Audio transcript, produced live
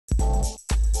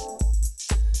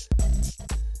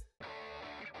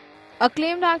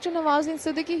Acclaimed actor Nawazuddin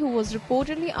Siddiqui, who was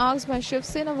reportedly asked by Shiv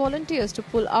Sena volunteers to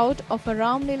pull out of a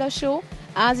Ram Leela show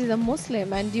as he is a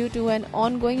Muslim and due to an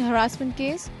ongoing harassment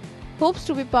case, hopes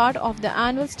to be part of the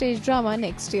annual stage drama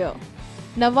next year.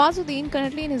 Nawazuddin,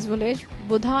 currently in his village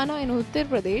Budhana in Uttar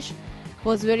Pradesh,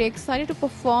 was very excited to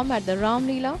perform at the Ram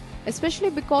Leela,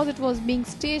 especially because it was being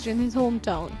staged in his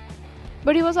hometown.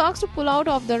 But he was asked to pull out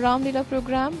of the Ram Leela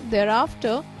program.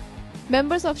 Thereafter,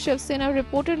 members of Shiv Sena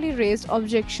reportedly raised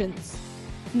objections.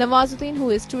 Nawazuddin, who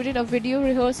has tweeted a video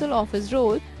rehearsal of his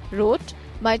role, wrote,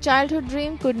 "My childhood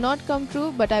dream could not come true,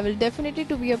 but I will definitely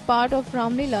to be a part of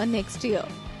Ram Leela next year.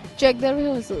 Check the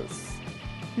rehearsals."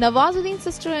 Nawazuddin's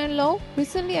sister-in-law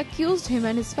recently accused him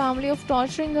and his family of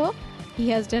torturing her. He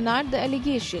has denied the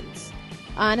allegations.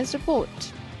 Anna's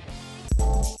report.